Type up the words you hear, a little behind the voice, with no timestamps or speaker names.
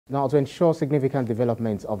Now, to ensure significant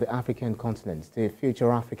development of the African continent, the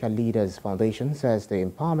Future Africa Leaders Foundation says the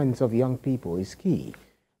empowerment of young people is key.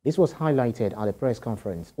 This was highlighted at a press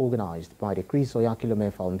conference organized by the Chris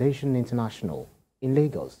Oyakhilome Foundation International in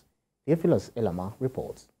Lagos. Chris Oyakhilome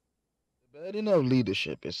reports. The burden of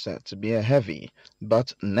leadership is said to be a heavy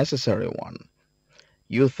but necessary one.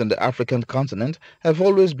 Youth in the African continent have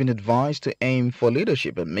always been advised to aim for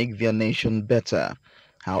leadership and make their nation better.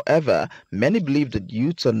 However, many believe that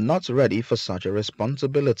youths are not ready for such a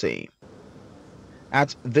responsibility.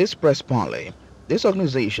 At this press parley, this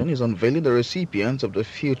organization is unveiling the recipients of the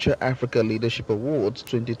Future Africa Leadership Awards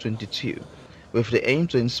 2022 with the aim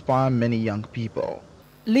to inspire many young people.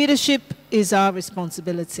 Leadership is our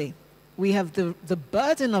responsibility. We have the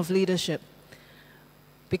burden of leadership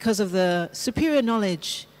because of the superior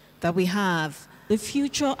knowledge that we have. The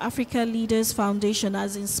Future Africa Leaders Foundation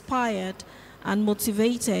has inspired and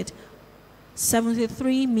motivated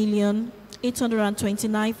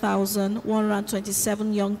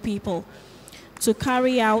 73,829,127 young people to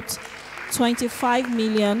carry out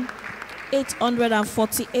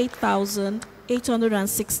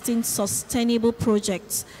 25,848,816 sustainable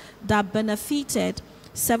projects that benefited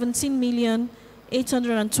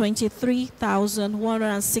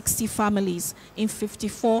 17,823,160 families in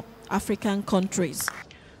 54 African countries.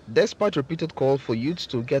 Despite repeated calls for youths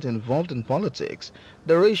to get involved in politics,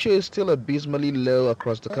 the ratio is still abysmally low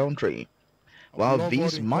across the country. While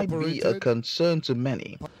this might be a concern to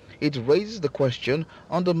many, it raises the question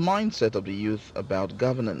on the mindset of the youth about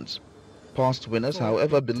governance. Past winners,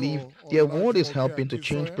 however, believe the award is helping to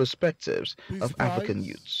change perspectives of African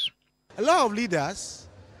youths. A lot of leaders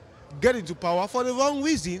get into power for the wrong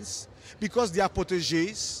reasons, because they are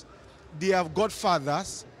protégés, they are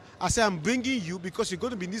godfathers. I say, I'm bringing you because you're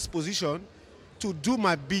going to be in this position to do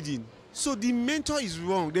my bidding. So the mentor is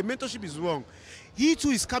wrong. The mentorship is wrong. He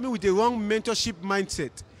too is coming with a wrong mentorship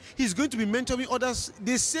mindset. He's going to be mentoring others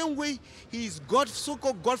the same way he is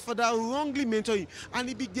so-called godfather wrongly mentoring. And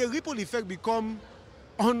the ripple effect become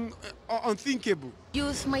unthinkable.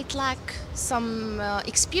 Youth might lack some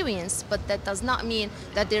experience, but that does not mean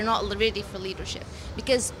that they're not ready for leadership.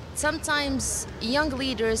 Because sometimes young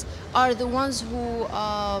leaders are the ones who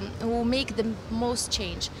make the most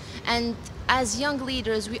change. And as young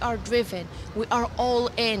leaders, we are driven. We are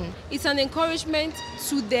all in. It's an encouragement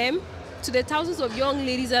to them, to the thousands of young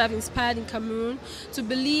ladies that have inspired in Cameroon, to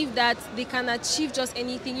believe that they can achieve just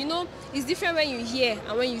anything. You know, it's different when you hear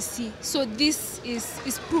and when you see. So this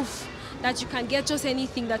is proof that you can get just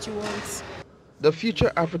anything that you want. The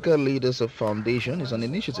Future Africa Leaders Foundation is an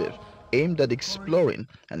initiative aimed at exploring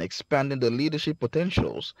and expanding the leadership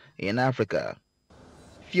potentials in Africa.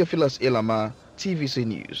 Chris Oyakhilome, TVC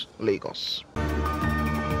News, Lagos.